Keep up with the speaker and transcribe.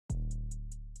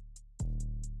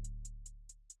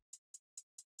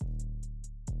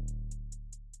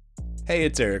Hey,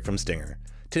 it's Eric from Stinger.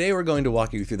 Today we're going to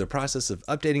walk you through the process of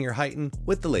updating your HEIGH10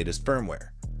 with the latest firmware.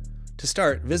 To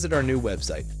start, visit our new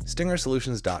website,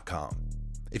 StingerSolutionscom.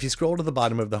 If you scroll to the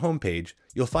bottom of the home page,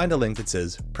 you'll find a link that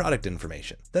says Product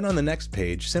Information. Then on the next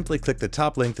page, simply click the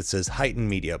top link that says HEIGH10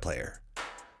 Media Player.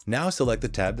 Now select the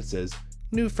tab that says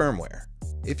New Firmware.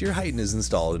 If your HEIGH10 is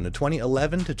installed in a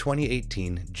 2011 to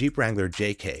 2018 Jeep Wrangler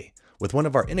JK with one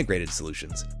of our integrated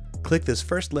solutions, click this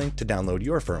first link to download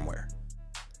your firmware.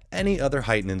 Any other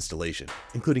HEIGH10 installation,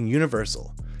 including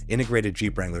Universal, integrated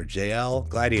Jeep Wrangler JL,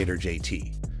 Gladiator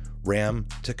JT, Ram,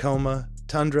 Tacoma,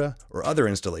 Tundra, or other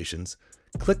installations,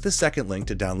 click the second link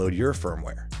to download your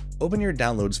firmware. Open your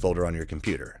Downloads folder on your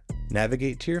computer,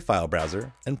 navigate to your file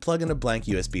browser, and plug in a blank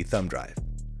USB thumb drive.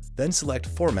 Then select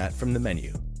Format from the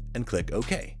menu, and click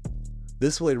OK.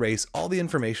 This will erase all the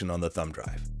information on the thumb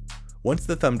drive. Once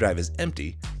the thumb drive is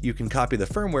empty, you can copy the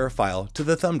firmware file to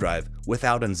the thumb drive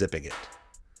without unzipping it.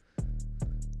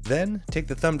 Then, take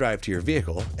the thumb drive to your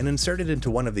vehicle and insert it into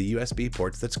one of the USB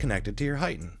ports that's connected to your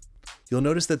HEIGH10. You'll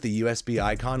notice that the USB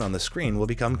icon on the screen will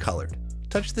become colored.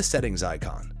 Touch the Settings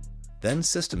icon, then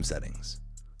System Settings.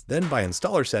 Then by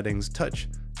Installer Settings, touch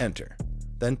Enter.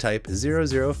 Then type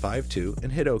 0052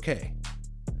 and hit OK.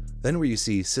 Then where you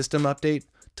see System Update,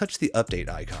 touch the Update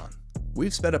icon.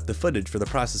 We've sped up the footage for the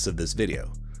process of this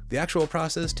video. The actual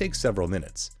process takes several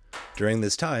minutes. During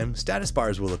this time, status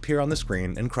bars will appear on the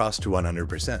screen and cross to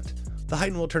 100%. The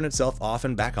HEIGH10 will turn itself off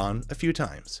and back on a few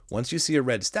times. Once you see a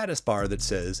red status bar that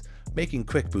says, Making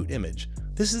Quick Boot Image,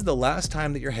 this is the last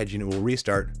time that your HEIGH unit will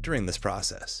restart during this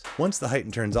process. Once the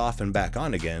HEIGH10 turns off and back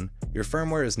on again, your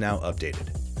firmware is now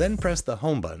updated. Then press the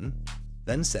Home button,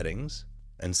 then Settings,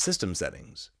 and System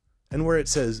Settings. And where it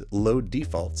says Load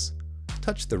Defaults,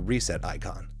 touch the Reset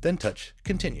icon, then touch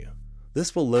Continue.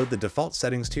 This will load the default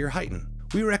settings to your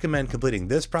HEIGH10. We recommend completing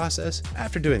this process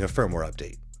after doing a firmware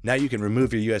update. Now you can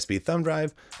remove your USB thumb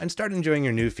drive and start enjoying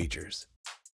your new features.